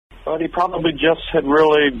But he probably just had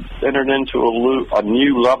really entered into a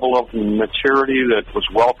new level of maturity that was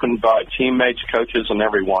welcomed by teammates, coaches, and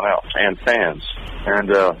everyone else, and fans. And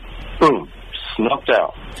boom, snuffed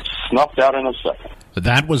out in a second.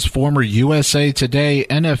 That was former USA Today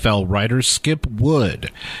NFL writer Skip Wood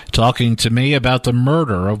talking to me about the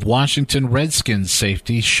murder of Washington Redskins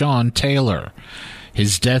safety Sean Taylor.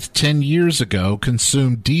 His death 10 years ago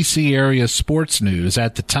consumed D.C. area sports news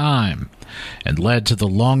at the time and led to the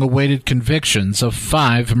long-awaited convictions of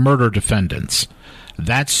 5 murder defendants.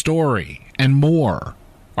 That story and more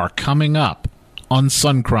are coming up on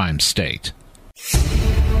Sun Crime State.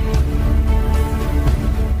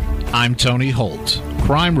 I'm Tony Holt,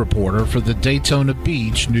 crime reporter for the Daytona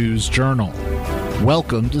Beach News-Journal.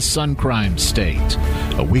 Welcome to Sun Crime State,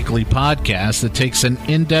 a weekly podcast that takes an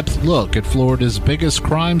in-depth look at Florida's biggest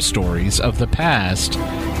crime stories of the past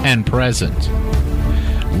and present.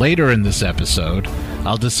 Later in this episode,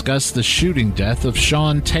 I'll discuss the shooting death of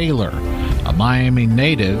Sean Taylor, a Miami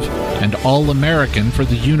native and All-American for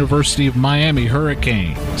the University of Miami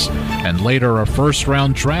Hurricanes, and later a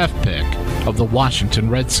first-round draft pick of the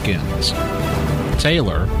Washington Redskins.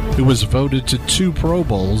 Taylor, who was voted to 2 Pro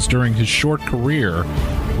Bowls during his short career,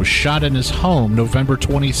 was shot in his home November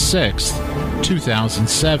 26,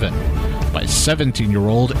 2007, by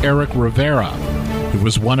 17-year-old Eric Rivera, who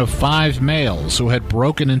was one of 5 males who had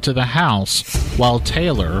broken into the house while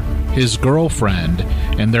Taylor, his girlfriend,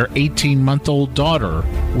 and their 18-month-old daughter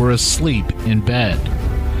were asleep in bed.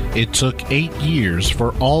 It took 8 years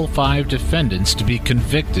for all 5 defendants to be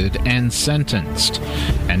convicted and sentenced.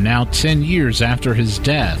 And now 10 years after his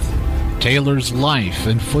death, Taylor's life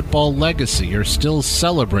and football legacy are still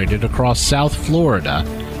celebrated across South Florida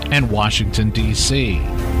and Washington, D.C.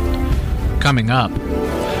 Coming up,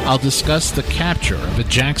 I'll discuss the capture of a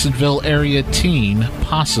Jacksonville area teen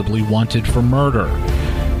possibly wanted for murder.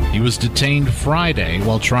 He was detained Friday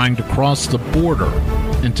while trying to cross the border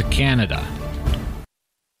into Canada.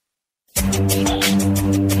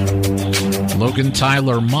 Logan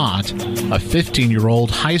Tyler Mott, a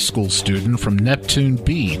 15-year-old high school student from Neptune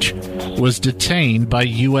Beach, was detained by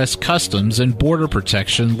U.S. Customs and Border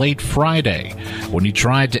Protection late Friday when he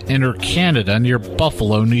tried to enter Canada near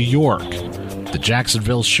Buffalo, New York. The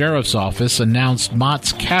Jacksonville Sheriff's Office announced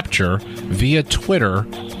Mott's capture via Twitter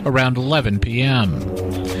around 11 p.m.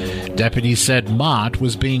 Deputies said Mott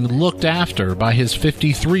was being looked after by his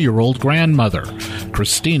 53-year-old grandmother,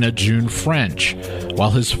 Christina June French,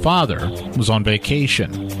 while his father was on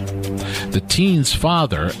vacation. The teen's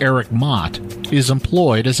father, Eric Mott, is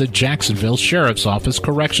employed as a Jacksonville Sheriff's Office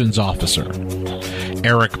corrections officer.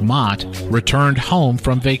 Eric Mott returned home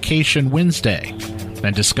from vacation Wednesday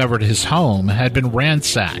and discovered his home had been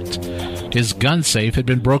ransacked. His gun safe had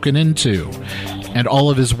been broken into, and all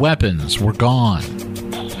of his weapons were gone.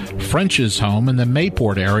 French's home in the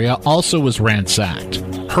Mayport area also was ransacked.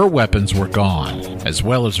 Her weapons were gone, as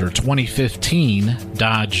well as her 2015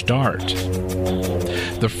 Dodge Dart.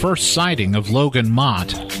 The first sighting of Logan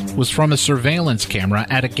Mott was from a surveillance camera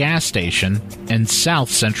at a gas station in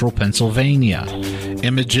south-central Pennsylvania.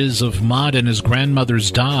 Images of Mott and his grandmother's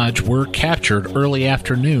Dodge were captured early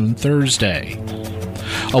afternoon Thursday.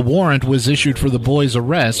 A warrant was issued for the boy's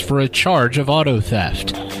arrest for a charge of auto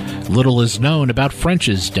theft. Little is known about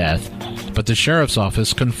French's death, but the sheriff's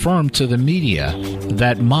office confirmed to the media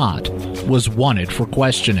that Mott was wanted for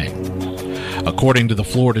questioning. According to the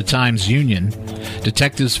Florida Times-Union,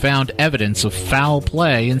 detectives found evidence of foul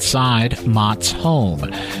play inside Mott's home,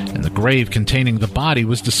 and the grave containing the body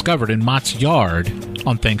was discovered in Mott's yard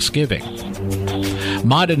on Thanksgiving.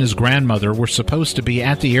 Mott and his grandmother were supposed to be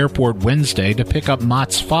at the airport Wednesday to pick up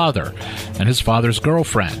Mott's father and his father's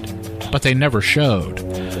girlfriend, but they never showed.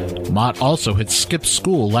 Mott also had skipped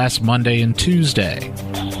school last Monday and Tuesday.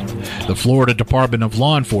 The Florida Department of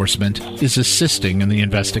Law Enforcement is assisting in the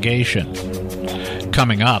investigation.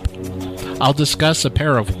 Coming up, I'll discuss a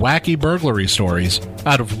pair of wacky burglary stories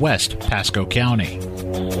out of West Pasco County.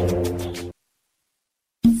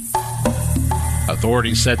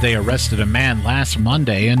 Authorities said they arrested a man last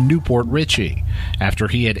Monday in Newport Richey after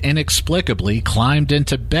he had inexplicably climbed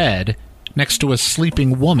into bed next to a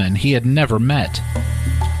sleeping woman he had never met.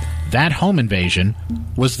 That home invasion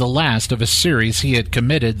was the last of a series he had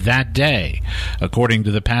committed that day, according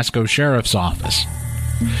to the Pasco Sheriff's Office.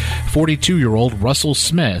 42-year-old Russell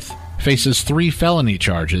Smith faces 3 felony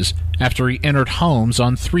charges after he entered homes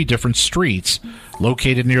on 3 different streets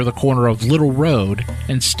located near the corner of Little Road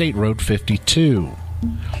and State Road 52.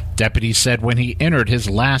 Deputies said when he entered his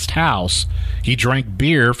last house, he drank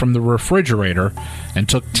beer from the refrigerator and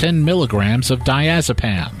took 10 milligrams of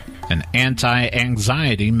diazepam, an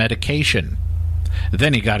anti-anxiety medication.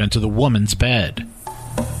 Then he got into the woman's bed.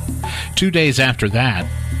 2 days after that,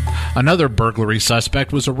 another burglary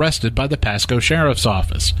suspect was arrested by the Pasco Sheriff's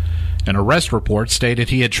Office. An arrest report stated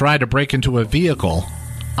he had tried to break into a vehicle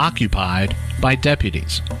occupied by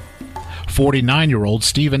deputies. 49-year-old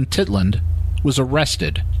Stephen Titland was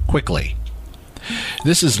arrested quickly.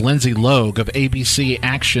 This is Lindsay Logue of ABC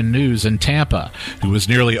Action News in Tampa, who was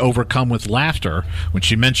nearly overcome with laughter when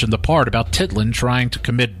she mentioned the part about Titland trying to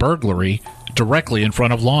commit burglary directly in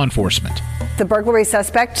front of law enforcement. The burglary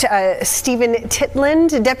suspect, Stephen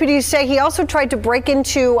Titland, deputies say he also tried to break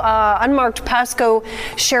into unmarked Pasco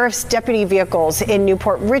Sheriff's deputy vehicles in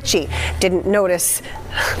Newport Richey. Didn't notice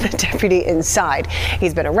the deputy inside.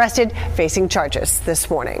 He's been arrested, facing charges this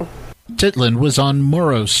morning. Titland was on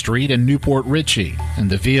Morrow Street in Newport Richey, and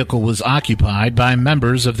the vehicle was occupied by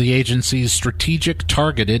members of the agency's Strategic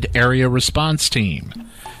Targeted Area Response Team.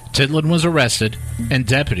 Titland was arrested, and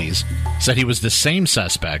deputies said he was the same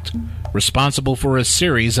suspect responsible for a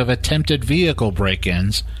series of attempted vehicle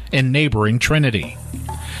break-ins in neighboring Trinity.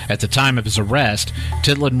 At the time of his arrest,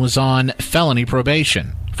 Titland was on felony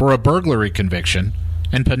probation for a burglary conviction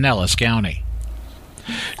in Pinellas County.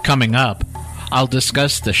 Coming up, I'll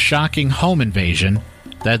discuss the shocking home invasion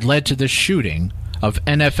that led to the shooting of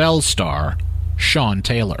NFL star Sean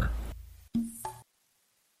Taylor.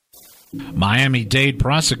 Miami-Dade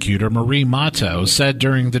prosecutor Marie Mato said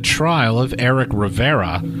during the trial of Eric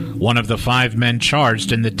Rivera, one of the 5 men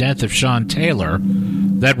charged in the death of Sean Taylor,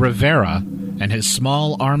 that Rivera and his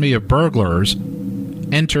small army of burglars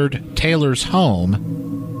entered Taylor's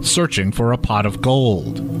home searching for a pot of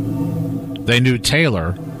gold. They knew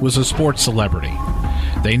Taylor was a sports celebrity.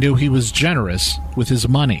 They knew he was generous with his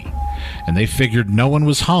money, and they figured no one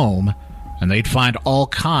was home and they'd find all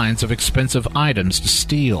kinds of expensive items to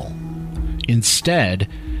steal. Instead,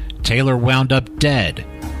 Taylor wound up dead,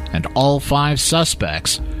 and all 5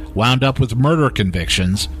 suspects wound up with murder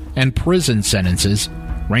convictions and prison sentences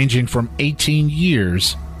ranging from 18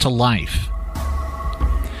 years to life.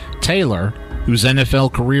 Taylor, whose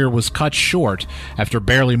NFL career was cut short after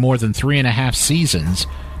barely more than 3.5 seasons,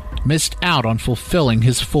 missed out on fulfilling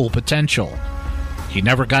his full potential. He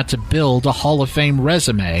never got to build a Hall of Fame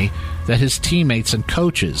resume that his teammates and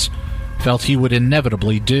coaches felt he would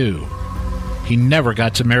inevitably do. He never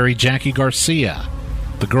got to marry Jackie Garcia,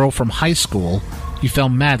 the girl from high school he fell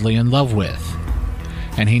madly in love with.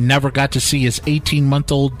 And he never got to see his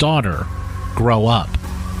 18-month-old daughter grow up.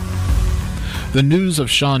 The news of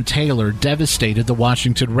Sean Taylor devastated the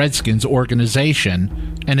Washington Redskins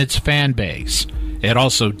organization and its fan base. It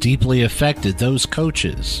also deeply affected those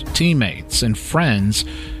coaches, teammates, and friends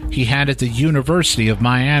he had at the University of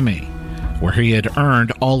Miami, where he had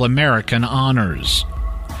earned All-American honors.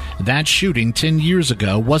 That shooting 10 years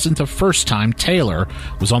ago wasn't the first time Taylor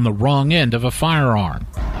was on the wrong end of a firearm.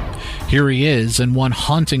 Here he is in one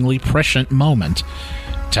hauntingly prescient moment,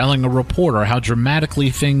 telling a reporter how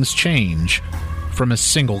dramatically things change from a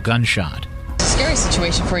single gunshot. Scary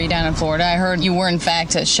situation for you down in Florida. I heard you were, in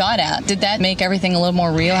fact, shot at. Did that make everything a little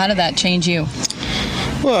more real? How did that change you?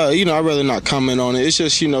 Well, I'd rather not comment on it. It's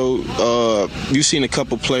just, you've seen a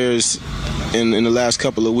couple players in the last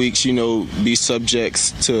couple of weeks, be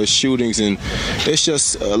subjects to shootings, and it's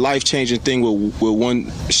just a life-changing thing with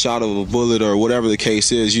one shot of a bullet or whatever the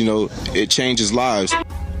case is. It changes lives.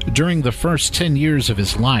 During the first 10 years of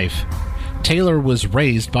his life, Taylor was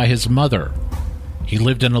raised by his mother. He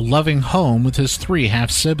lived in a loving home with his 3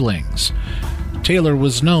 half-siblings. Taylor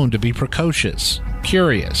was known to be precocious,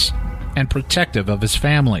 curious, and protective of his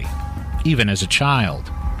family, even as a child.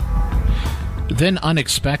 Then,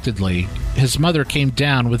 unexpectedly, his mother came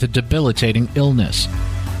down with a debilitating illness,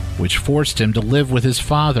 which forced him to live with his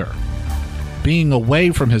father. Being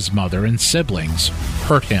away from his mother and siblings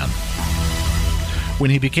hurt him. When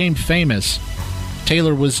he became famous,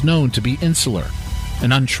 Taylor was known to be insular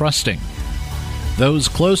and untrusting. Those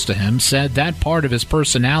close to him said that part of his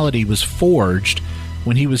personality was forged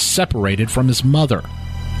when he was separated from his mother.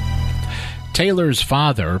 Taylor's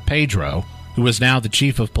father, Pedro, who is now the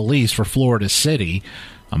chief of police for Florida City,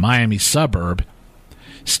 a Miami suburb,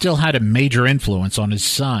 still had a major influence on his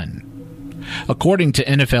son. According to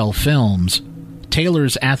NFL Films,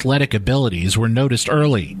 Taylor's athletic abilities were noticed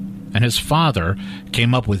early, and his father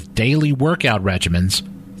came up with daily workout regimens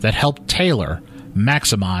that helped Taylor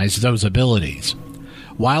maximize those abilities.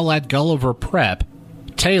 While at Gulliver Prep,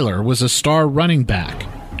 Taylor was a star running back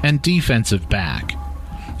and defensive back.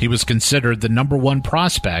 He was considered the number 1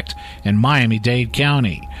 prospect in Miami-Dade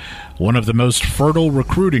County, one of the most fertile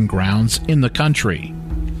recruiting grounds in the country.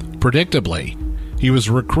 Predictably, he was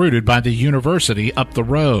recruited by the university up the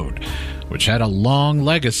road, which had a long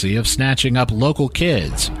legacy of snatching up local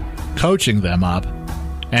kids, coaching them up,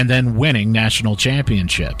 and then winning national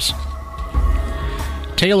championships.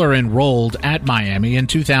 Taylor enrolled at Miami in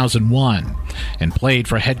 2001 and played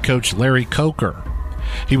for head coach Larry Coker.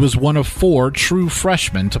 He was one of 4 true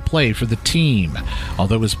freshmen to play for the team,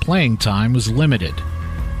 although his playing time was limited.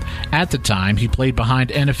 At the time, he played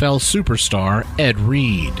behind NFL superstar Ed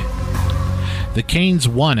Reed. The Canes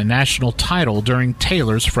won a national title during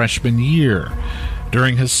Taylor's freshman year.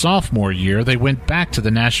 During his sophomore year, they went back to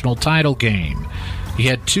the national title game. He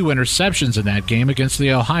had 2 interceptions in that game against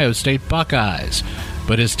the Ohio State Buckeyes,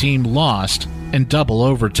 but his team lost in double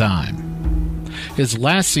overtime. His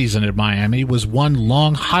last season at Miami was one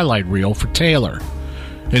long highlight reel for Taylor.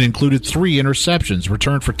 It included 3 interceptions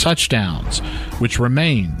returned for touchdowns, which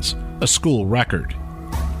remains a school record.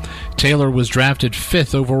 Taylor was drafted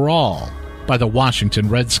 5th overall by the Washington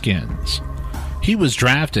Redskins. He was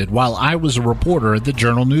drafted while I was a reporter at the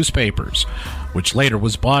Journal newspapers, which later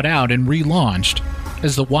was bought out and relaunched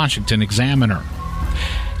as the Washington Examiner.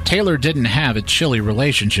 Taylor didn't have a chilly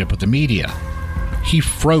relationship with the media. He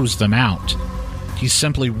froze them out. He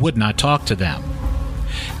simply would not talk to them.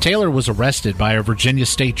 Taylor was arrested by a Virginia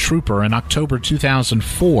state trooper in October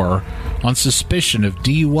 2004 on suspicion of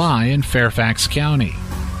DUI in Fairfax County.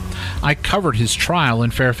 I covered his trial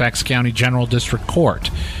in Fairfax County General District Court.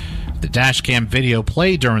 The dashcam video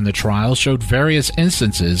played during the trial showed various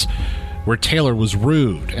instances where Taylor was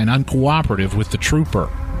rude and uncooperative with the trooper.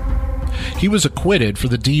 He was acquitted for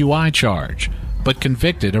the DUI charge, but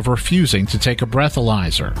convicted of refusing to take a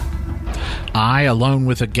breathalyzer. I, along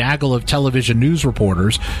with a gaggle of television news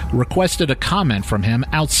reporters, requested a comment from him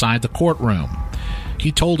outside the courtroom.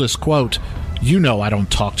 He told us, quote, "You know I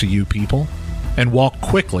don't talk to you people," and walked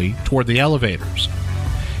quickly toward the elevators.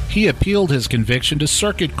 He appealed his conviction to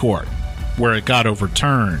circuit court, where it got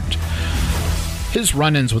overturned. His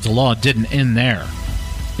run-ins with the law didn't end there.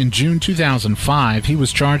 In June 2005, he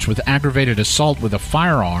was charged with aggravated assault with a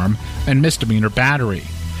firearm and misdemeanor battery.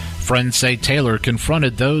 Friends say Taylor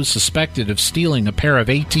confronted those suspected of stealing a pair of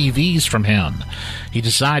ATVs from him. He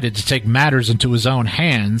decided to take matters into his own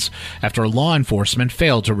hands after law enforcement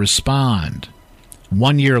failed to respond.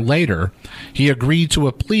 1 year later, he agreed to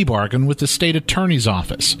a plea bargain with the state attorney's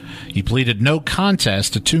office. He pleaded no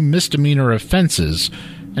contest to 2 misdemeanor offenses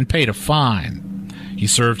and paid a fine. He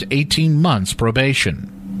served 18 months probation.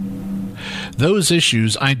 Those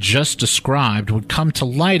issues I just described would come to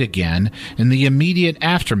light again in the immediate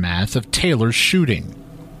aftermath of Taylor's shooting.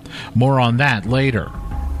 More on that later.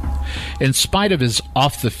 In spite of his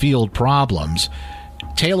off-the-field problems,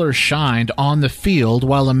 Taylor shined on the field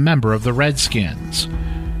while a member of the Redskins.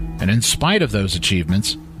 And in spite of those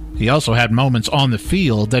achievements, he also had moments on the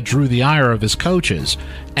field that drew the ire of his coaches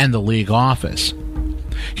and the league office.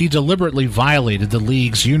 He deliberately violated the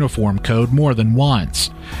league's uniform code more than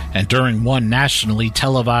once, and during one nationally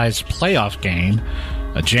televised playoff game,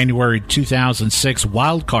 a January 2006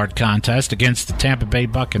 wildcard contest against the Tampa Bay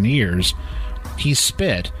Buccaneers, he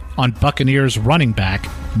spit on Buccaneers running back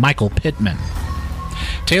Michael Pittman.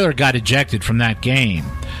 Taylor got ejected from that game,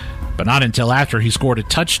 but not until after he scored a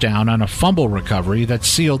touchdown on a fumble recovery that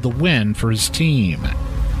sealed the win for his team.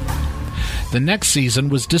 The next season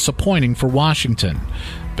was disappointing for Washington,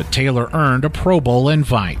 but Taylor earned a Pro Bowl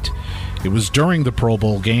invite. It was during the Pro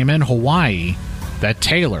Bowl game in Hawaii that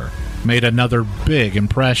Taylor made another big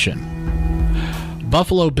impression.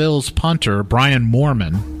 Buffalo Bills punter Brian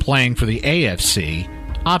Moorman, playing for the AFC,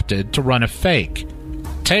 opted to run a fake.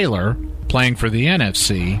 Taylor, playing for the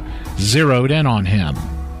NFC, zeroed in on him.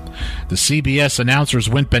 The CBS announcers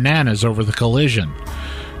went bananas over the collision.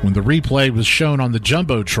 When the replay was shown on the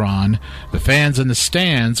Jumbotron, the fans in the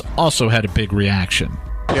stands also had a big reaction.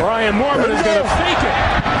 Brian Moorman is going to fake it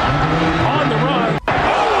on the run. Oh!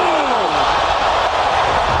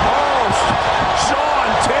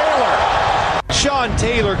 Sean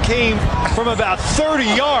Taylor came from about 30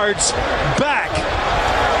 yards back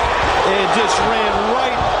and just ran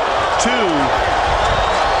right to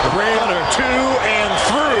the runner, to and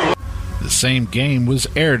through. The same game was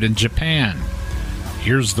aired in Japan.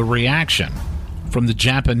 Here's the reaction from the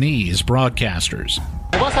Japanese broadcasters.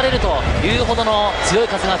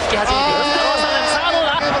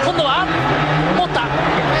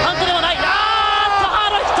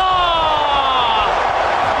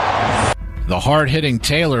 The hard-hitting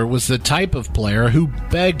Taylor was the type of player who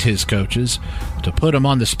begged his coaches to put him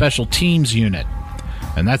on the special teams unit,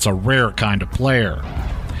 and that's a rare kind of player.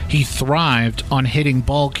 He thrived on hitting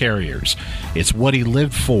ball carriers. It's what he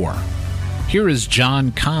lived for. Here is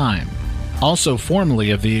John Keim, also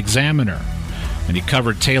formerly of the Examiner, and he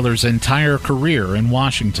covered Taylor's entire career in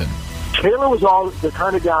Washington. Taylor was all the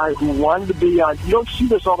kind of guy who wanted to be on. You don't see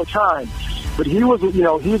this all the time, but he was,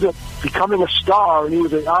 becoming a star, and he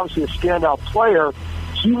was obviously a standout player.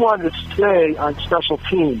 He wanted to stay on special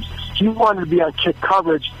teams. He wanted to be on kick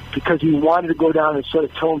coverage because he wanted to go down and set a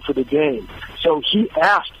tone for the game. So he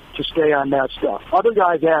asked to stay on that stuff. Other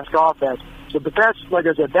guys ask offense. So, but that's, like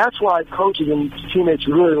I said, that's why coaches and teammates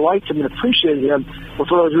really liked him and appreciated him. But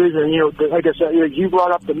for those reasons, like I said, you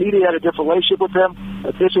brought up the media had a different relationship with him.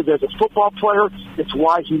 But this is, as a football player, it's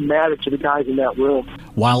why he mattered to the guys in that room.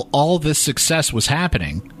 While all this success was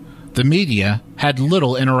happening, the media had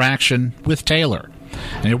little interaction with Taylor.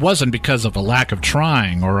 And it wasn't because of a lack of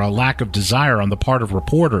trying or a lack of desire on the part of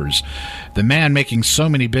reporters. The man making so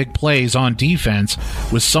many big plays on defense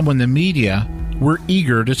was someone the media were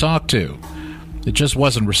eager to talk to. It just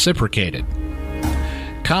wasn't reciprocated.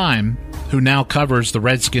 Keim, who now covers the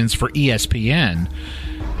Redskins for ESPN,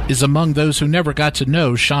 is among those who never got to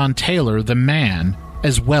know Sean Taylor, the man,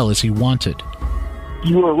 as well as he wanted.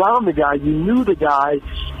 You were around the guy, you knew the guy,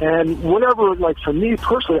 and whatever, like for me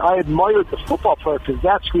personally, I admired the football player because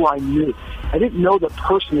that's who I knew. I didn't know the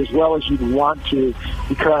person as well as you'd want to,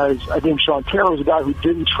 because I think Sean Taylor was a guy who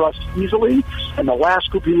didn't trust easily, and the last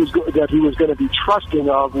group that he was going to be trusting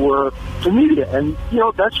of were the media, and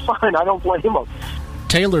that's fine. I don't blame him.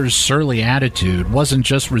 Taylor's surly attitude wasn't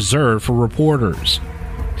just reserved for reporters.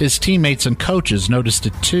 His teammates and coaches noticed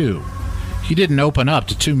it too. He didn't open up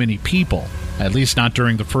to too many people, at least not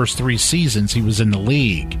during the first 3 seasons he was in the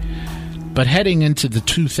league. But heading into the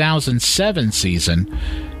 2007 season,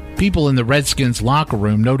 people in the Redskins locker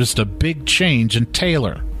room noticed a big change in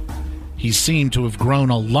Taylor. He seemed to have grown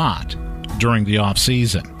a lot during the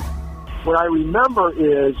offseason. What I remember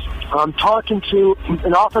is I'm talking to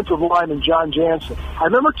an offensive lineman, John Jansen. I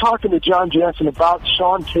remember talking to John Jansen about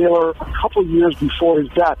Sean Taylor a couple years before his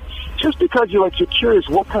death. Just because you're curious,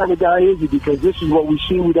 what kind of guy is he? Because this is what we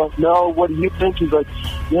see, we don't know. What do you think? He's like,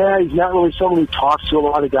 yeah, he's not really someone who talks to a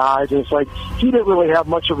lot of guys. And it's like, he didn't really have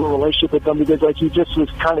much of a relationship with them because he just was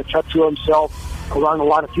kind of kept to himself around a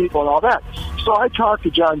lot of people and all that. So I talked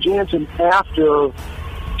to John Jansen after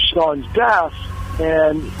Sean's death,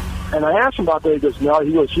 and I asked him about that. He goes, no,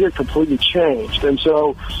 he had completely changed. And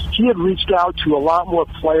so he had reached out to a lot more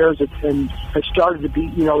players and had started to be,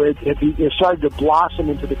 it started to blossom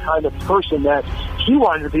into the kind of person that he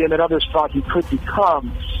wanted to be and that others thought he could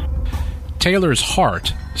become. Taylor's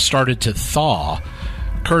heart started to thaw,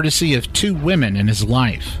 courtesy of 2 women in his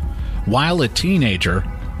life. While a teenager,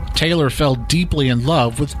 Taylor fell deeply in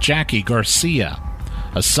love with Jackie Garcia,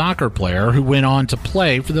 a soccer player who went on to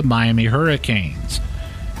play for the Miami Hurricanes.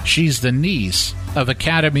 She's the niece of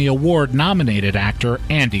Academy Award-nominated actor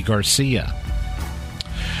Andy Garcia.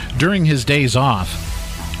 During his days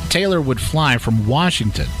off, Taylor would fly from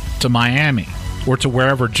Washington to Miami or to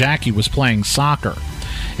wherever Jackie was playing soccer.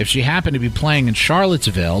 If she happened to be playing in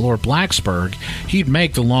Charlottesville or Blacksburg, he'd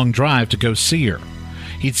make the long drive to go see her.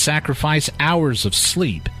 He'd sacrifice hours of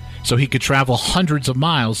sleep so he could travel hundreds of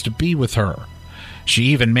miles to be with her. She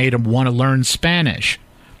even made him want to learn Spanish,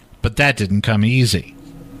 but that didn't come easy.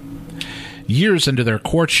 Years into their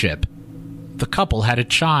courtship, the couple had a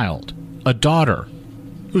child, a daughter,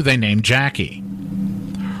 who they named Jackie.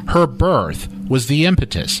 Her birth was the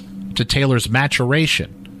impetus to Taylor's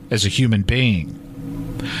maturation as a human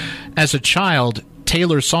being. As a child,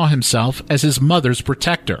 Taylor saw himself as his mother's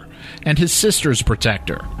protector and his sister's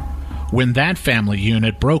protector. When that family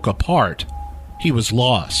unit broke apart, he was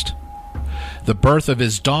lost. The birth of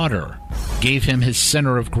his daughter gave him his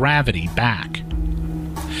center of gravity back.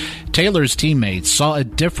 Taylor's teammates saw a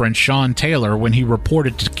different Sean Taylor when he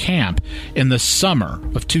reported to camp in the summer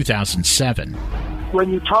of 2007.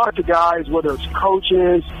 When you talk to guys, whether it's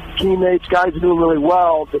coaches, teammates, guys who do really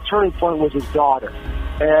well, the turning point was his daughter.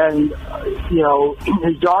 And,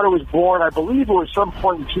 his daughter was born, I believe it was some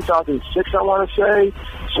point in 2006, I want to say.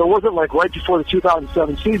 So it wasn't right before the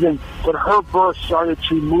 2007 season, but her birth started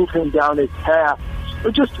to move him down his path.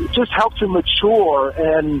 It just helped him mature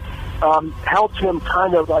and helped him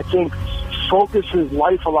kind of, I think, focus his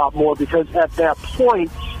life a lot more, because at that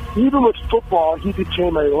point, even with football, he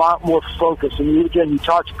became a lot more focused. And you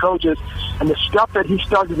talk to coaches, and the stuff that he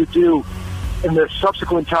started to do in the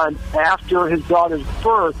subsequent time after his daughter's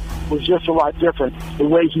birth was just a lot different. The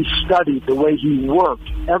way he studied, the way he worked,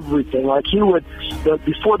 everything.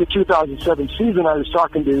 Before the 2007 season, I was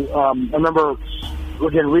talking to, I remember,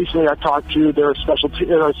 again, recently I talked to their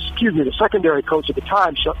the secondary coach at the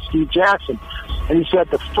time, Steve Jackson, and he said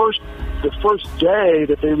the first day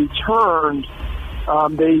that they returned,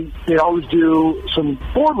 they always do some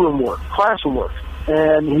boardroom work, classroom work,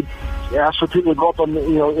 and he asked for people to go up on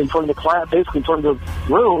in front of the class, basically in front of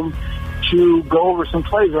the room, to go over some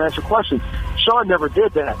plays or answer questions. Sean never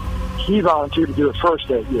did that. He volunteered to do it first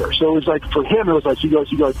that year. So it was like, for him, it was like, he goes,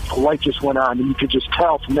 the light just went on, and you could just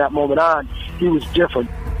tell from that moment on, he was different.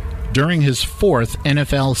 During his 4th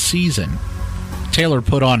NFL season, Taylor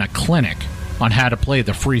put on a clinic on how to play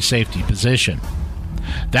the free safety position.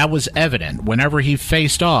 That was evident whenever he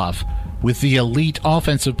faced off with the elite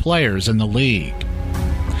offensive players in the league.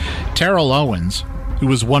 Terrell Owens, who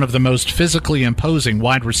was one of the most physically imposing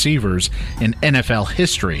wide receivers in NFL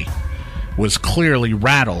history, was clearly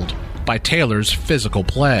rattled by Taylor's physical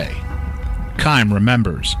play. Keim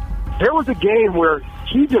remembers. There was a game where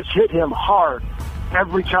he just hit him hard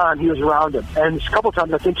every time he was around him. And a couple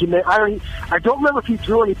times I think he made, I don't remember if he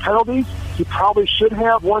threw any penalties. He probably should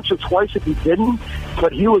have once or twice if he didn't,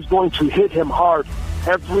 but he was going to hit him hard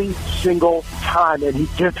every single time, and he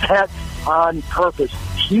did that on purpose.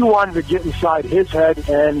 He wanted to get inside his head,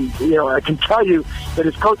 and I can tell you that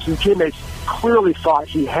his coaches and teammates clearly thought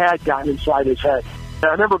he had gotten inside his head. And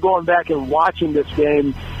I remember going back and watching this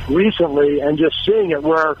game recently and just seeing it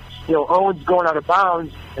where Owens going out of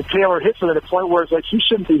bounds and Taylor hits him at a point where it's like he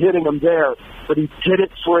shouldn't be hitting him there, but he did it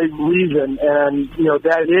for a reason, and he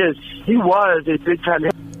was a big time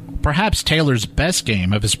hitter. Perhaps Taylor's best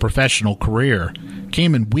game of his professional career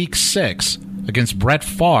came in Week 6 against Brett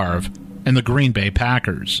Favre and the Green Bay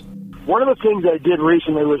Packers. One of the things I did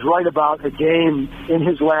recently was write about a game in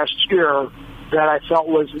his last year that I felt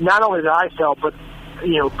was, not only that I felt, but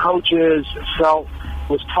coaches felt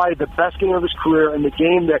was probably the best game of his career, and the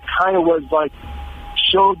game that kind of was like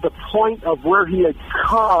showed the point of where he had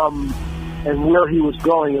come and where he was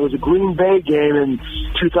going. It was a Green Bay game in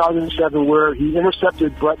 2007 where he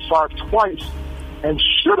intercepted Brett Favre twice and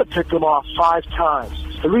should have picked him off 5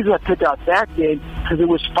 times. The reason I picked out that game because it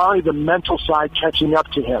was finally the mental side catching up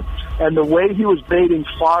to him. And the way he was baiting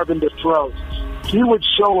Favre into throws, he would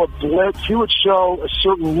show a blitz, he would show a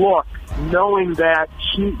certain look, knowing that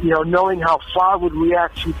knowing how Favre would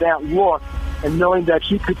react to that look, and knowing that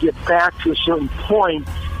he could get back to a certain point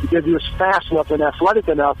because he was fast enough and athletic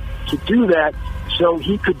enough to do that, so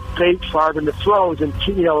he could bait Favre into throws. And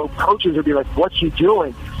coaches would be like, "What's he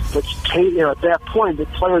doing?" But at that point, the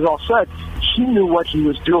players all said he knew what he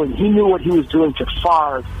was doing. He knew what he was doing to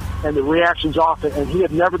Favre and the reactions off it, and he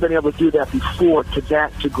had never been able to do that before to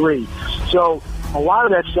that degree. So a lot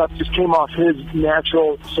of that stuff just came off his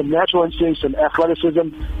some natural instincts, some athleticism,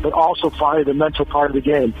 but also finally the mental part of the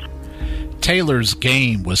game. Taylor's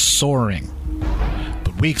game was soaring.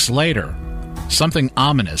 But weeks later, something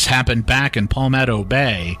ominous happened back in Palmetto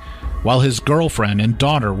Bay while his girlfriend and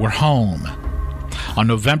daughter were home. On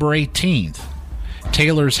November 18th,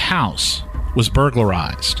 Taylor's house was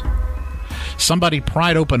burglarized. Somebody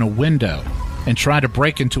pried open a window and tried to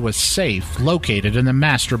break into a safe located in the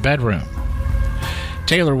master bedroom.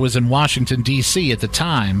 Taylor was in Washington, D.C. at the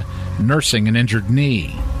time, nursing an injured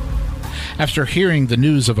knee. After hearing the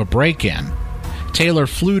news of a break-in, Taylor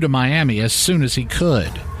flew to Miami as soon as he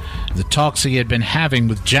could. The talks he had been having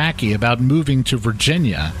with Jackie about moving to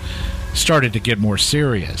Virginia started to get more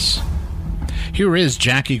serious. Here is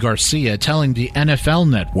Jackie Garcia telling the NFL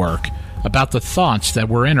Network about the thoughts that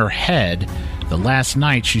were in her head the last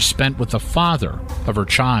night she spent with the father of her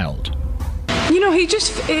child.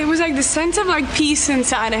 It was like the sense of like peace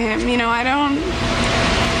inside of him.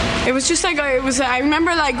 It was just like, I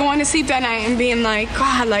remember like going to sleep that night and being like,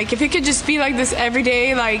 God, like if it could just be like this every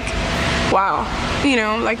day, like, wow,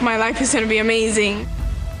 like my life is going to be amazing.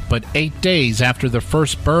 But 8 days after the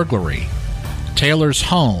first burglary, Taylor's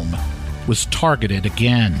home was targeted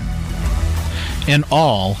again. In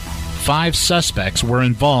all, 5 suspects were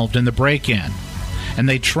involved in the break-in, and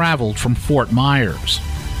they traveled from Fort Myers.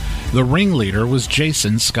 The ringleader was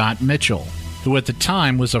Jason Scott Mitchell, who at the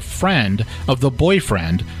time was a friend of the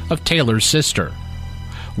boyfriend of Taylor's sister.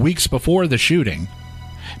 Weeks before the shooting,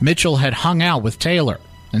 Mitchell had hung out with Taylor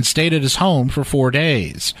and stayed at his home for 4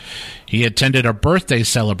 days. He attended a birthday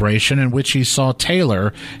celebration in which he saw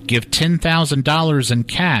Taylor give $10,000 in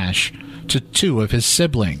cash to 2 of his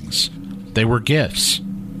siblings. They were gifts.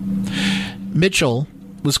 Mitchell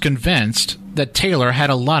was convinced that Taylor had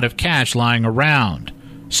a lot of cash lying around,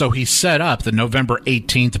 so he set up the November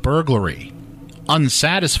 18th burglary.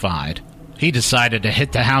 Unsatisfied, he decided to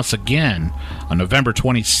hit the house again on November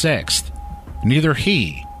 26th. Neither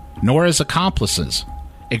he nor his accomplices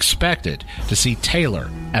expected to see Taylor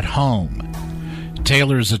at home.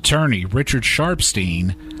 Taylor's attorney, Richard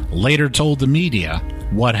Sharpstein, later told the media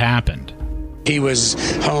what happened. He was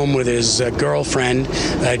home with his girlfriend,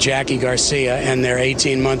 Jackie Garcia, and their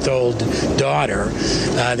 18-month-old daughter.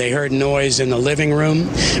 They heard noise in the living room,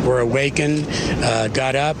 were awakened,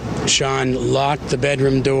 got up. Sean locked the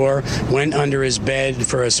bedroom door, went under his bed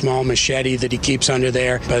for a small machete that he keeps under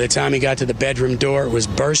there. By the time he got to the bedroom door, it was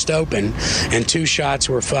burst open, and 2 shots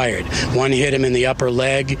were fired. One hit him in the upper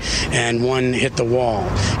leg, and one hit the wall.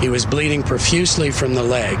 He was bleeding profusely from the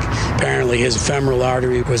leg. Apparently, his femoral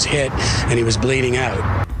artery was hit, and he was bleeding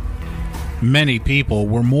out. Many people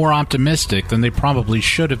were more optimistic than they probably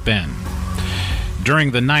should have been.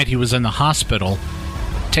 During the night he was in the hospital,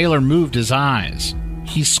 Taylor moved his eyes.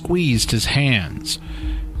 He squeezed his hands.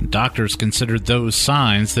 Doctors considered those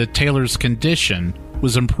signs that Taylor's condition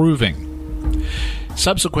was improving.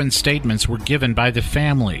 Subsequent statements were given by the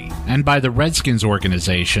family and by the Redskins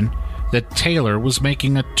organization that Taylor was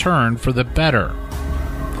making a turn for the better.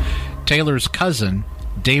 Taylor's cousin,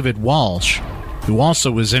 David Walsh, who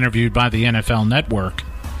also was interviewed by the NFL Network,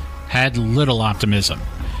 had little optimism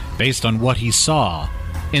based on what he saw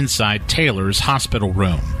inside Taylor's hospital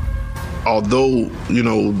room. Although,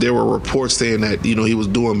 there were reports saying that, he was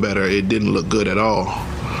doing better, it didn't look good at all.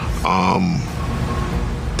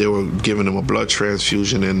 They were giving him a blood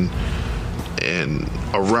transfusion, and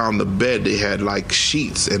around the bed they had like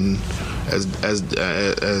sheets, and as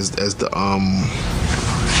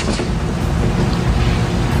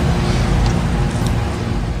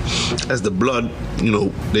the blood,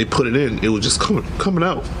 they put it in, it was just coming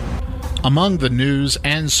out. Among the news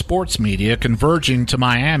and sports media converging to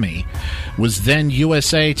Miami was then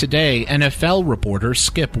USA Today NFL reporter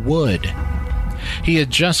Skip Wood. He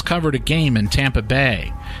had just covered a game in Tampa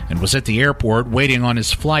Bay and was at the airport waiting on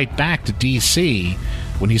his flight back to D.C.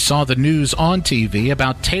 when he saw the news on TV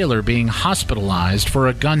about Taylor being hospitalized for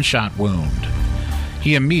a gunshot wound.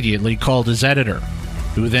 He immediately called his editor,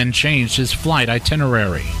 who then changed his flight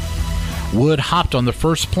itinerary. Wood hopped on the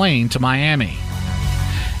first plane to Miami.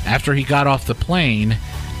 After he got off the plane,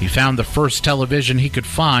 he found the first television he could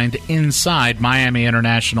find inside Miami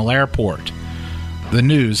International Airport. The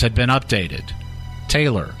news had been updated.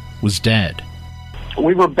 Taylor was dead.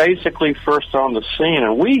 We were basically first on the scene,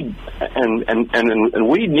 and we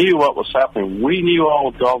knew what was happening. We knew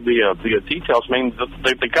all the details. I mean,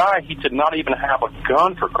 the guy, he did not even have a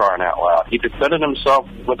gun, for crying out loud. He defended himself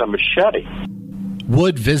with a machete.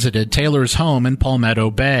 Wood visited Taylor's home in Palmetto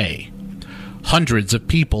Bay. Hundreds of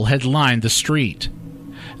people had lined the street.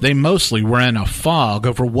 They mostly were in a fog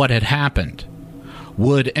over what had happened.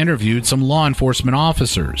 Wood interviewed some law enforcement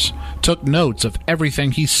officers, took notes of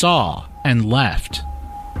everything he saw, and left.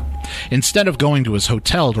 Instead of going to his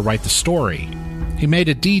hotel to write the story, he made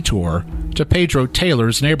a detour to Pedro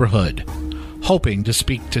Taylor's neighborhood, hoping to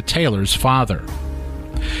speak to Taylor's father.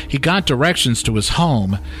 He got directions to his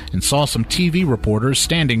home and saw some TV reporters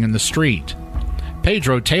standing in the street.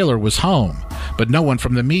 Pedro Taylor was home, but no one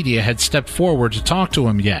from the media had stepped forward to talk to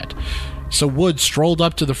him yet, so Wood strolled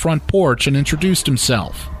up to the front porch and introduced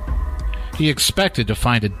himself. He expected to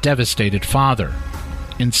find a devastated father.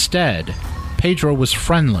 Instead, Pedro was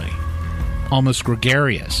friendly, almost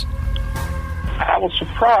gregarious. I was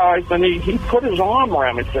surprised, and he put his arm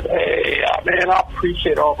around me and said, "Hey, man, I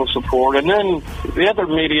appreciate all the support." And then the other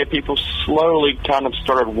media people slowly kind of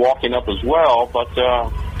started walking up as well, but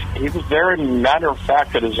he was very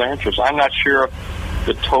matter-of-fact at his answers. I'm not sure if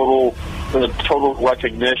the total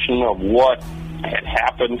recognition of what had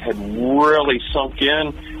happened had really sunk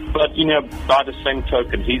in, but, by the same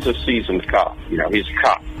token, he's a seasoned cop. He's a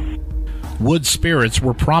cop. Wood's spirits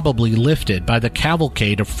were probably lifted by the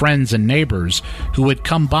cavalcade of friends and neighbors who had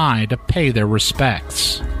come by to pay their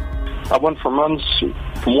respects. I went from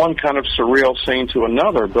one kind of surreal scene to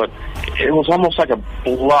another, but it was almost like a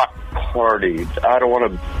block party. I don't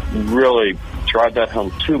want to really drive that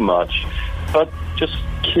home too much, but just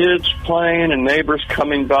kids playing and neighbors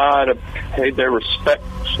coming by to pay their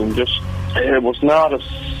respects, and it was not a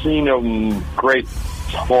scene of great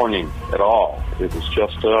mourning at all. It was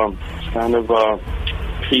just kind of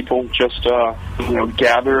people just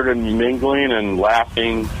gathered and mingling and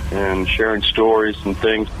laughing and sharing stories and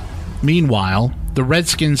things. Meanwhile, the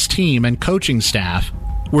Redskins team and coaching staff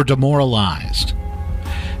were demoralized.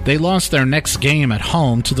 They lost their next game at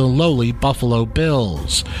home to the lowly Buffalo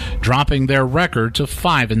Bills, dropping their record to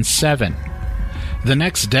 5-7. The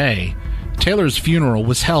next day, Taylor's funeral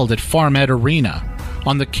was held at Farmed Arena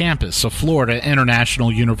on the campus of Florida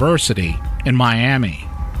International University in Miami.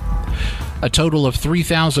 A total of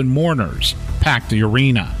 3,000 mourners packed the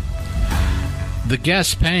arena. The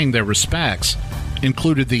guests paying their respects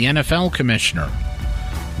included the NFL commissioner,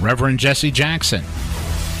 Reverend Jesse Jackson,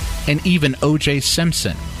 and even O.J.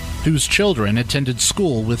 Simpson, whose children attended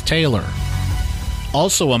school with Taylor.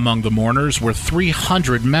 Also among the mourners were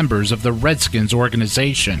 300 members of the Redskins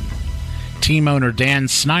organization. Team owner Dan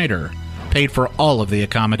Snyder paid for all of the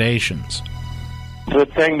accommodations. The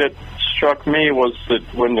thing that struck me was that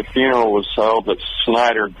when the funeral was held, that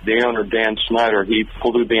Snyder, the owner Dan Snyder, he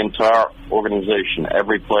flew the entire organization,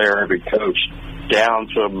 every player, every coach, down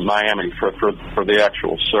to Miami for the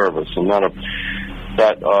actual service, and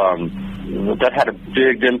that had a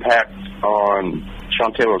big impact on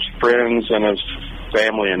Sean Taylor's friends and his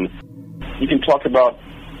family. And you can talk about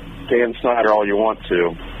Dan Snyder all you want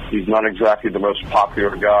to. He's not exactly the most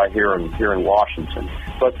popular guy here in Washington.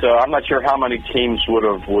 But I'm not sure how many teams would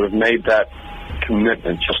have made that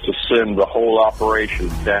commitment just to send the whole operation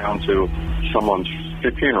down to someone's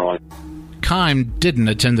funeral. Keim didn't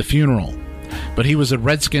attend the funeral, but he was at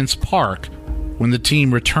Redskins Park when the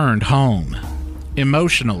team returned home.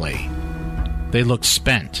 Emotionally, they looked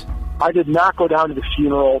spent. I did not go down to the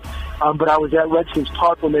funeral, but I was at Redskins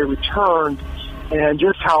Park when they returned, and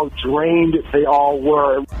just how drained they all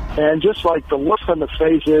were, and just like the look on the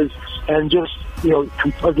faces, and just,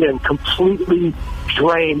 again, completely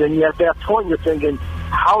drained. And at that point, you're thinking,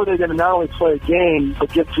 how are they going to not only play a game,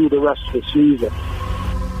 but get through the rest of the season?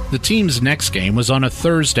 The team's next game was on a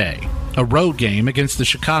Thursday, a road game against the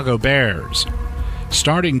Chicago Bears.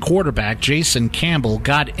 Starting quarterback Jason Campbell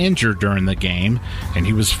got injured during the game, and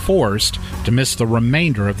he was forced to miss the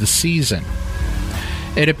remainder of the season.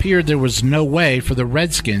 It appeared there was no way for the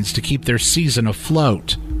Redskins to keep their season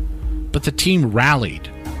afloat, but the team rallied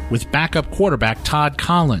with backup quarterback Todd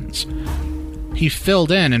Collins. He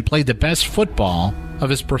filled in and played the best football of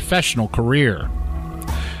his professional career.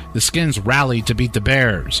 The Skins rallied to beat the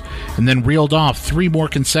Bears and then reeled off 3 more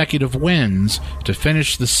consecutive wins to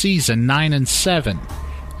finish the season 9-7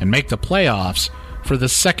 and make the playoffs for the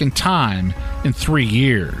second time in 3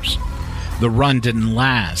 years. The run didn't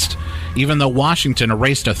last, even though Washington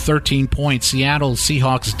erased a 13-point Seattle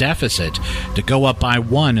Seahawks deficit to go up by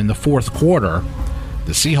 1 in the fourth quarter.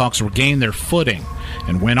 The Seahawks regained their footing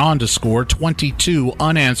and went on to score 22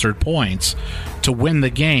 unanswered points to win the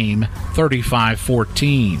game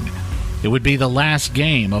 35-14. It would be the last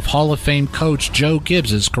game of Hall of Fame coach Joe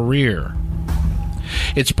Gibbs' career.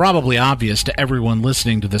 It's probably obvious to everyone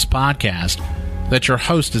listening to this podcast that your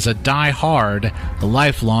host is a die-hard,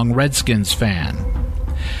 lifelong Redskins fan.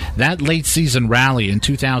 That late-season rally in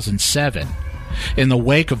 2007, in the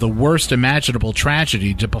wake of the worst imaginable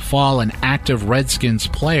tragedy to befall an active Redskins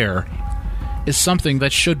player, is something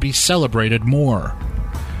that should be celebrated more,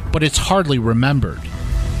 but it's hardly remembered.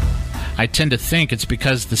 I tend to think it's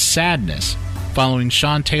because the sadness following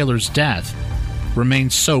Sean Taylor's death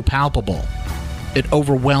remains so palpable. It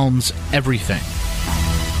overwhelms everything.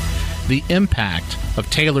 The impact of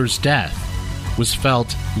Taylor's death was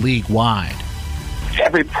felt league-wide.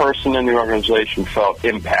 Every person in the organization felt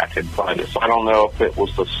impacted by this. I don't know if it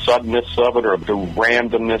was the suddenness of it or the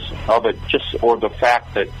randomness of it, or the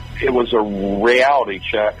fact that it was a reality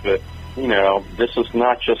check that, this is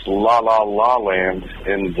not just la land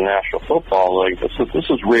in the National Football League. This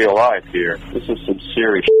is real life here. This is some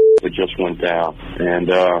serious that just went down. And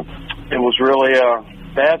it was really a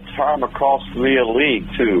bad time across the league,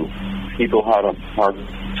 too. People had a hard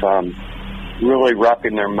time really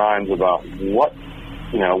wrapping their minds about what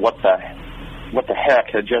the heck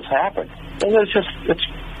had just happened. And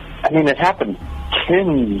it happened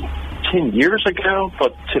 10 years ago,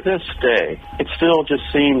 but to this day, it still just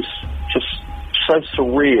seems just so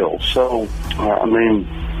surreal. So,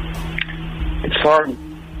 it's hard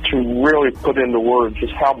to really put into words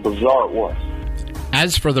just how bizarre it was.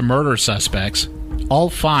 As for the murder suspects, all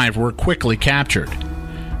 5 were quickly captured.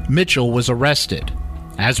 Mitchell was arrested,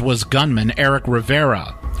 as was gunman Eric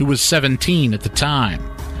Rivera, who was 17 at the time.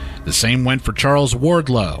 The same went for Charles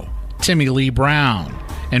Wardlow, Timmy Lee Brown,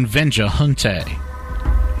 and Venja Hunte.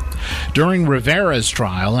 During Rivera's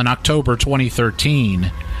trial in October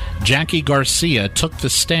 2013, Jackie Garcia took the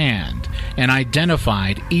stand and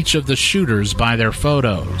identified each of the shooters by their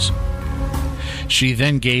photos. She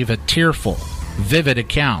then gave a tearful, vivid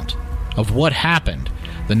account of what happened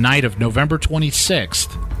the night of November 26,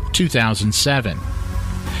 2007.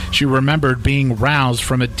 She remembered being roused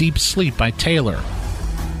from a deep sleep by Taylor,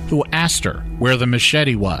 who asked her where the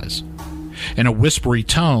machete was. In a whispery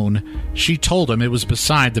tone, she told him it was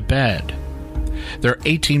beside the bed. Their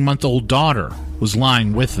 18-month-old daughter was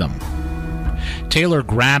lying with them. Taylor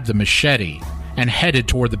grabbed the machete and headed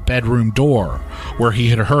toward the bedroom door, where he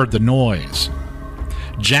had heard the noise.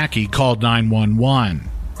 Jackie called 911.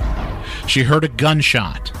 She heard a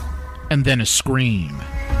gunshot and then a scream.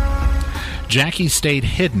 Jackie stayed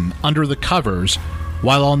hidden under the covers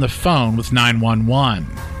while on the phone with 911.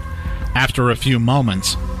 After a few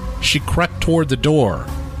moments, she crept toward the door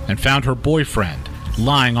and found her boyfriend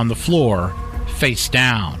lying on the floor, face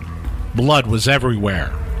down. Blood was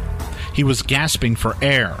everywhere. He was gasping for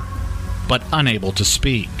air, but unable to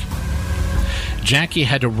speak. Jackie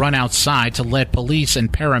had to run outside to let police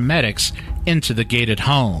and paramedics into the gated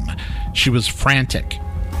home. She was frantic.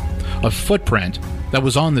 A footprint that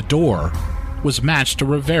was on the door was matched to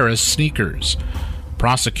Rivera's sneakers.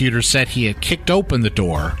 Prosecutors said he had kicked open the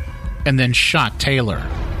door and then shot Taylor.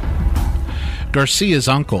 Garcia's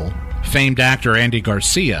uncle, famed actor Andy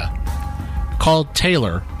Garcia, called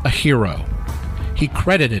Taylor a hero. He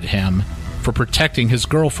credited him for protecting his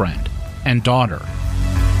girlfriend and daughter.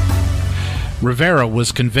 Rivera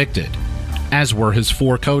was convicted, as were his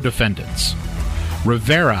 4 co-defendants.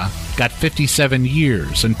 Rivera got 57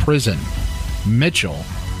 years in prison. Mitchell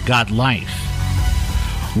got life.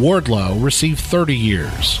 Wardlow received 30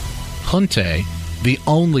 years. Hunte, the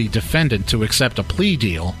only defendant to accept a plea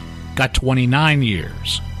deal, got 29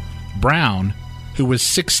 years. Brown, who was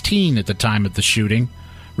 16 at the time of the shooting,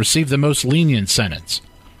 received the most lenient sentence.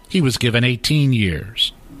 He was given 18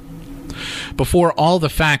 years. Before all the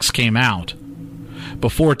facts came out,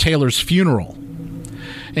 before Taylor's funeral,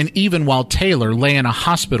 and even while Taylor lay in a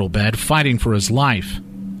hospital bed fighting for his life,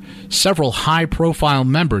 several high-profile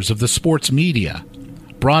members of the sports media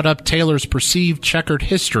brought up Taylor's perceived checkered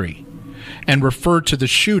history and referred to the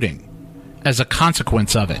shooting as a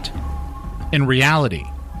consequence of it. In reality,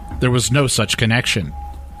 there was no such connection.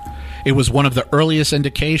 It was one of the earliest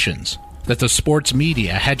indications that the sports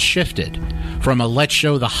media had shifted from a let's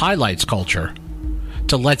show the highlights culture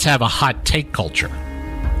to let's have a hot take culture.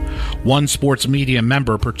 One sports media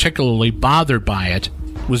member particularly bothered by it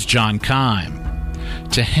was John Keim.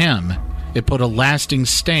 To him, it put a lasting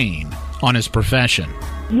stain on his profession.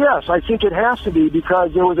 Yes, I think it has to be,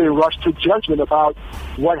 because there was a rush to judgment about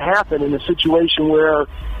what happened in a situation where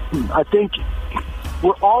I think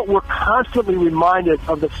we're constantly reminded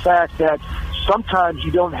of the fact that sometimes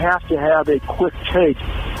you don't have to have a quick take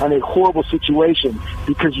on a horrible situation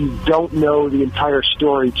because you don't know the entire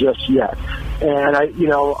story just yet. And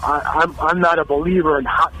I'm not a believer in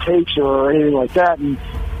hot takes or anything like that. And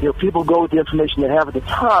people go with the information they have at the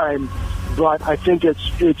time. But I think I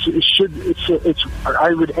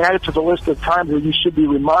would add it to the list of times where you should be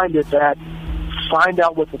reminded that find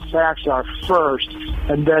out what the facts are first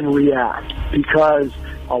and then react, because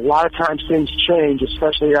a lot of times things change,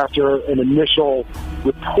 especially after an initial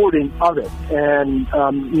reporting of it. And,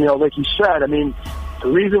 like you said, I mean, the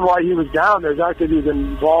reason why he was down there is not because he was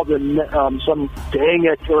involved in some gang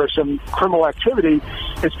or some criminal activity.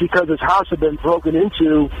 It's because his house had been broken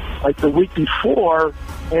into like the week before,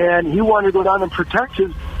 and he wanted to go down and protect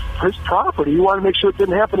his property. He wanted to make sure it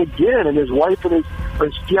didn't happen again, and his wife and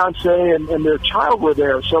his fiance and their child were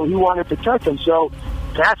there, so he wanted to protect them. So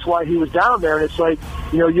that's why he was down there. And it's like,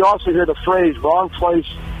 you also hear the phrase "wrong place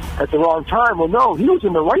at the wrong time." Well, no, he was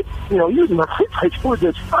in the right. He was in the right place. It was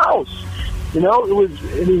his house.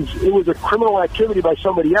 It was a criminal activity by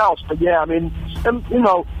somebody else. But yeah, I mean,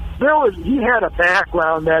 he had a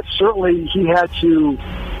background that certainly he had to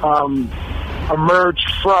emerge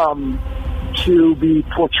from to be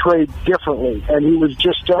portrayed differently, and he was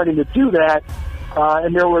just starting to do that.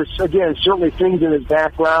 And there was, again, certainly things in his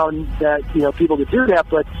background that people could do that.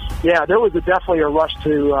 But yeah, there was definitely a rush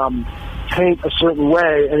to paint a certain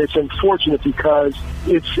way, and it's unfortunate because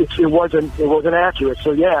it wasn't accurate.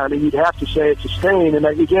 So yeah, I mean, you'd have to say it's a stain. And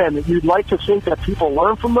again, you'd like to think that people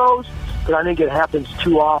learn from those, but I think it happens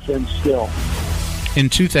too often still. In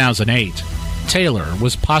 2008, Taylor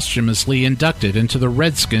was posthumously inducted into the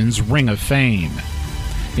Redskins Ring of Fame.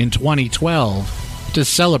 In 2012, to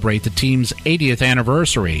celebrate the team's 80th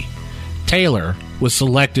anniversary, Taylor was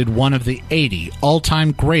selected one of the 80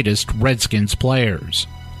 all-time greatest Redskins players.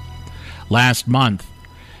 Last month,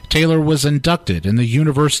 Taylor was inducted in the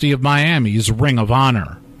University of Miami's Ring of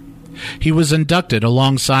Honor. He was inducted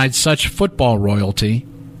alongside such football royalty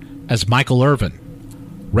as Michael Irvin,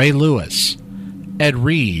 Ray Lewis, Ed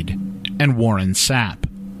Reed, and Warren Sapp.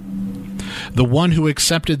 The one who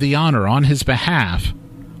accepted the honor on his behalf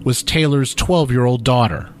was Taylor's 12-year-old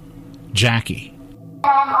daughter, Jackie.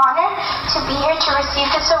 I'm honored to be here to receive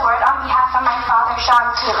this award on behalf of my father, John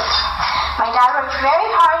Keim. My dad worked very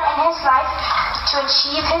hard in his life to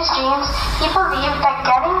achieve his dreams. He believed that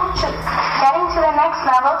getting to the next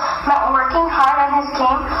level meant working hard on his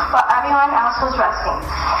game while everyone else was resting.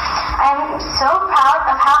 I'm so proud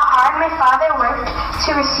of how hard my father worked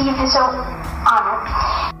to receive this honor.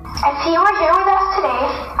 If he were here with us today,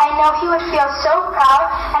 I know he would feel so proud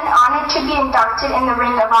and honored to be inducted in the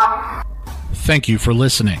Ring of Honor. Thank you for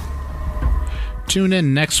listening. Tune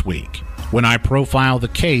in next week when I profile the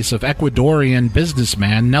case of Ecuadorian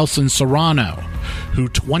businessman Nelson Serrano, who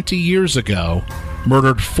 20 years ago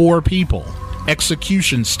murdered 4 people,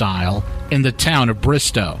 execution style, in the town of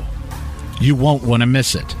Bristow. You won't want to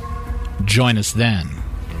miss it. Join us then.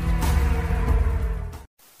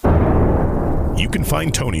 You can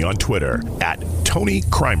find Tony on Twitter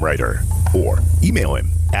 @TonyCrimeWriter or email him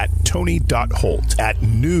at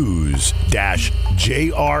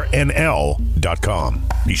tony.holt@news-jrnl.com.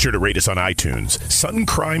 Be sure to rate us on iTunes. Sun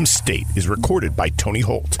Crime State is recorded by Tony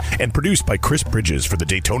Holt and produced by Chris Bridges for the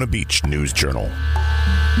Daytona Beach News Journal.